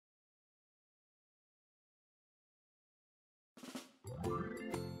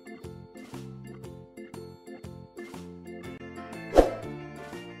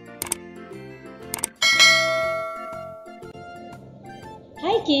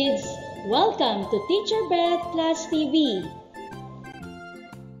kids! Welcome to Teacher Beth Class TV.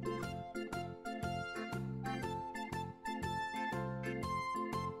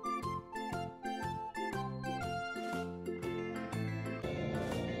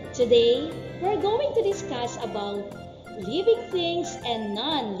 Today, we're going to discuss about living things and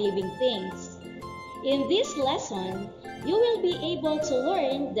non-living things. In this lesson, you will be able to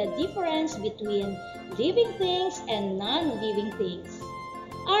learn the difference between living things and non-living things.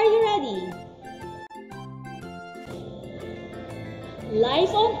 Are you ready? Life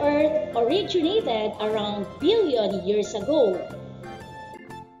on Earth originated around billion years ago.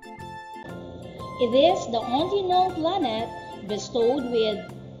 It is the only known planet bestowed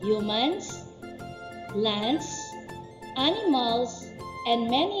with humans, plants, animals, and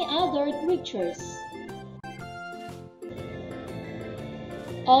many other creatures.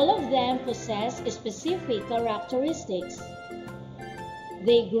 All of them possess specific characteristics.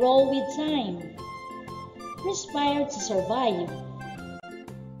 They grow with time, respire to survive,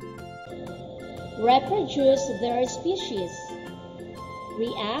 reproduce their species,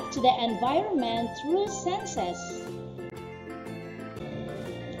 react to the environment through senses,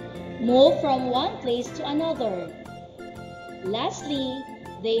 move from one place to another. Lastly,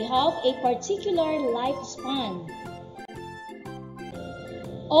 they have a particular lifespan.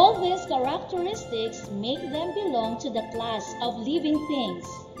 All these characteristics make them belong to the class of living things.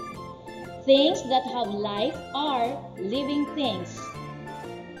 Things that have life are living things.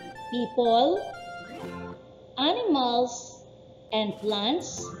 People, animals, and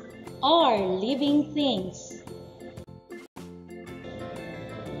plants are living things.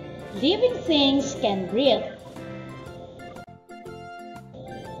 Living things can breathe.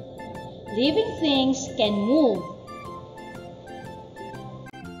 Living things can move.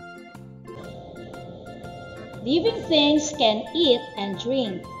 Living things can eat and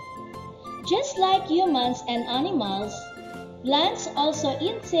drink. Just like humans and animals, plants also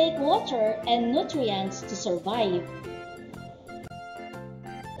intake water and nutrients to survive.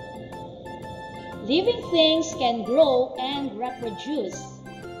 Living things can grow and reproduce.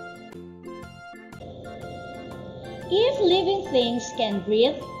 If living things can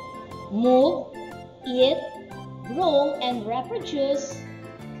breathe, move, eat, grow, and reproduce,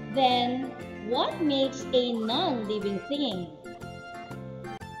 then what makes a non-living thing?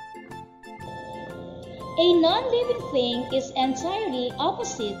 A non-living thing is entirely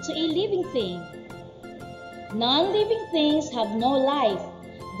opposite to a living thing. Non-living things have no life.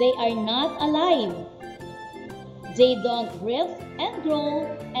 They are not alive. They don't breathe and grow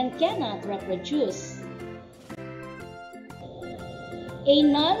and cannot reproduce. A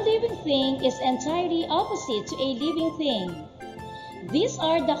non-living thing is entirely opposite to a living thing. These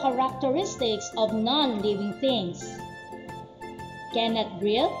are the characteristics of non-living things. Cannot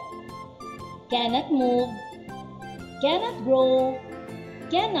breathe, cannot move, cannot grow,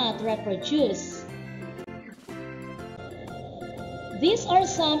 cannot reproduce. These are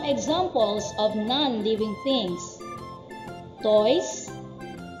some examples of non-living things: toys,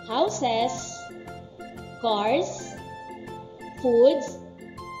 houses, cars, foods,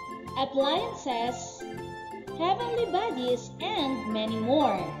 appliances, heavenly bodies, and many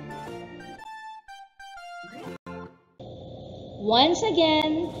more. Once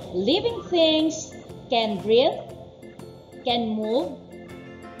again, living things can breathe, can move,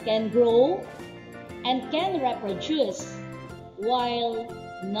 can grow, and can reproduce, while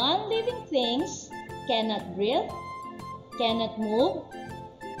non-living things cannot breathe, cannot move,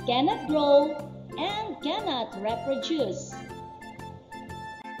 cannot grow, and cannot reproduce.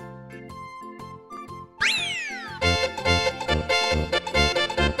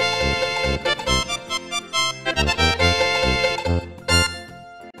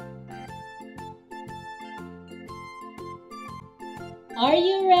 Are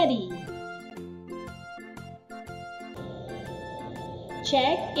you ready?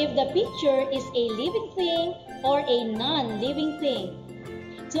 Check if the picture is a living thing or a non-living thing.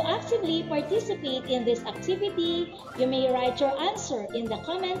 To actively participate in this activity, you may write your answer in the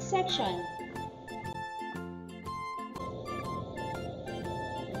comment section.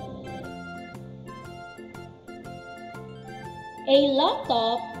 A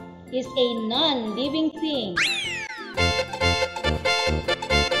laptop is a non-living thing.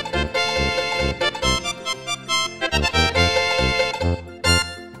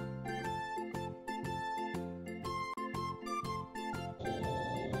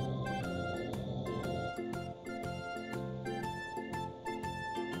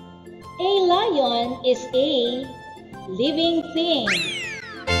 A lion is a living thing.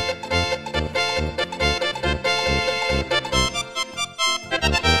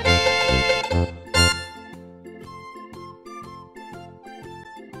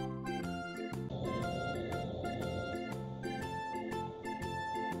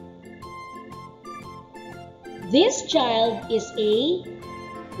 child is a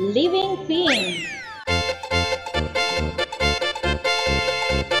living thing.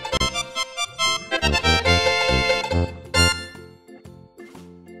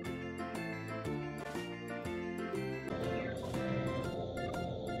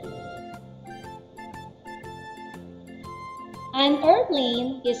 An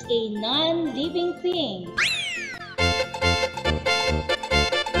airplane is a non-living thing.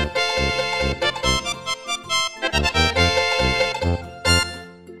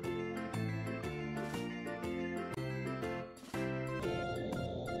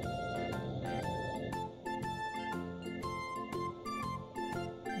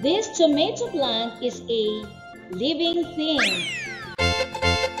 This tomato plant is a living thing.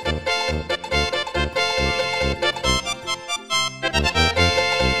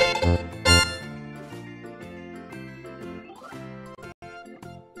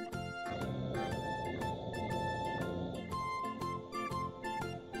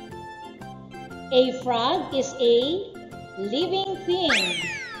 A frog is a living thing.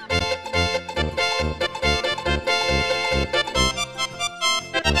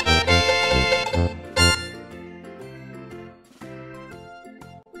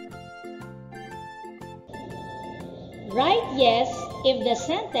 Write yes if the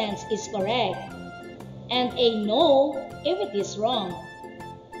sentence is correct, and a no if it is wrong.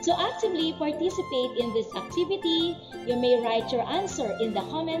 To actively participate in this activity, you may write your answer in the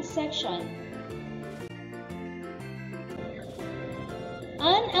comments section.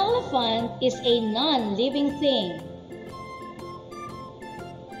 An elephant is a non-living thing.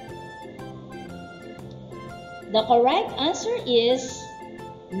 The correct answer is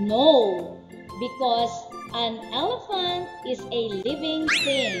no, because an elephant is a living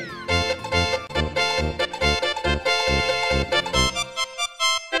thing.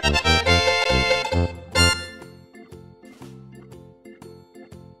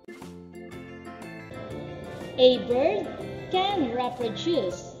 A bird can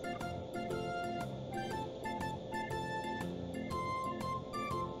reproduce.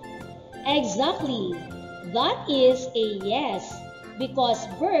 Exactly. That is a yes, because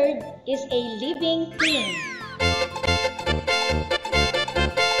bird is a living thing.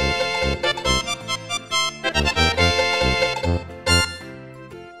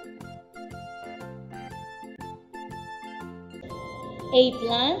 A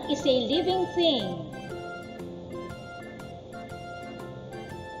plant is a living thing.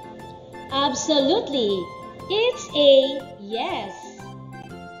 Absolutely. It's a yes.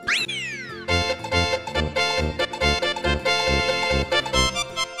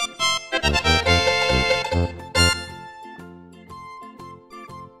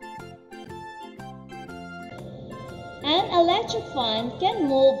 An electric fan can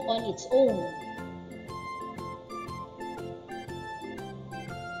move on its own.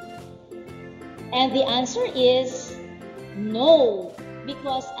 And the answer is no,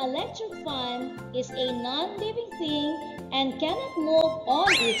 because electric fan is a non-living thing and cannot move on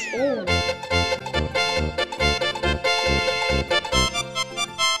its own.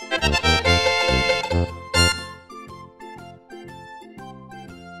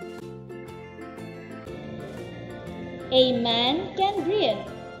 A man can breathe.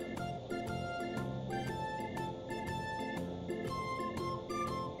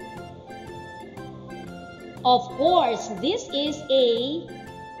 Of course, this is a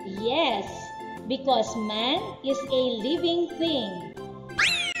yes, because man is a living thing.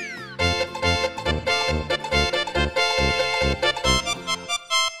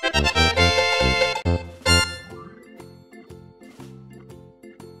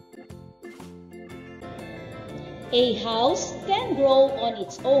 A house can grow on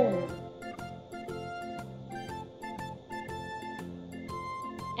its own.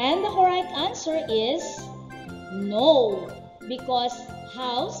 And the correct answer is no, because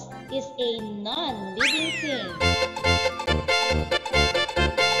house is a non-living thing.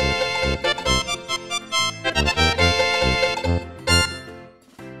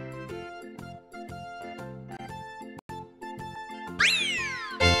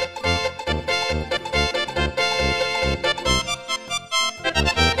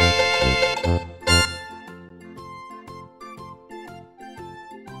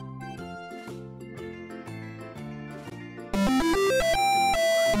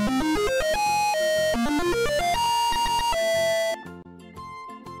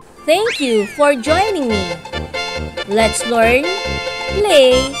 Thank you for joining me. Let's learn,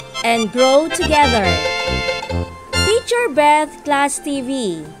 play, and grow together. Teacher Beth Class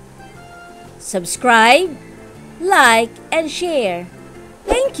TV. Subscribe, like, and share.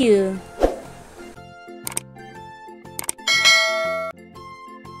 Thank you.